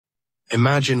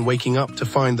Imagine waking up to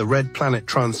find the red planet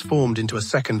transformed into a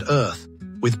second Earth,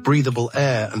 with breathable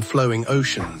air and flowing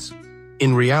oceans.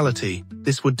 In reality,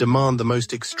 this would demand the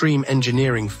most extreme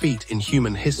engineering feat in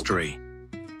human history.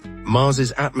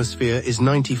 Mars's atmosphere is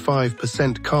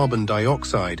 95% carbon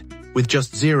dioxide, with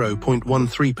just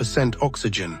 0.13%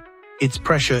 oxygen. Its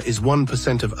pressure is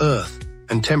 1% of Earth,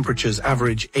 and temperatures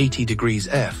average 80 degrees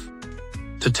F.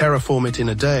 To terraform it in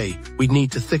a day, we'd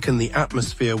need to thicken the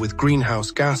atmosphere with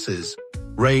greenhouse gases,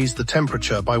 raise the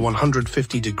temperature by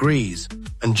 150 degrees,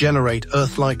 and generate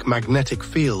Earth-like magnetic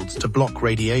fields to block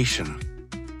radiation.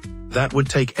 That would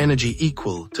take energy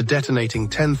equal to detonating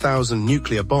 10,000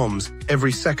 nuclear bombs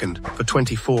every second for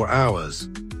 24 hours.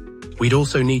 We'd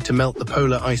also need to melt the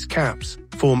polar ice caps,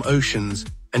 form oceans,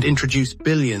 and introduce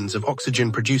billions of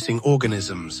oxygen-producing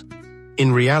organisms.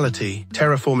 In reality,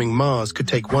 terraforming Mars could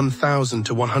take 1,000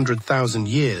 to 100,000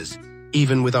 years,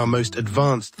 even with our most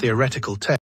advanced theoretical tech.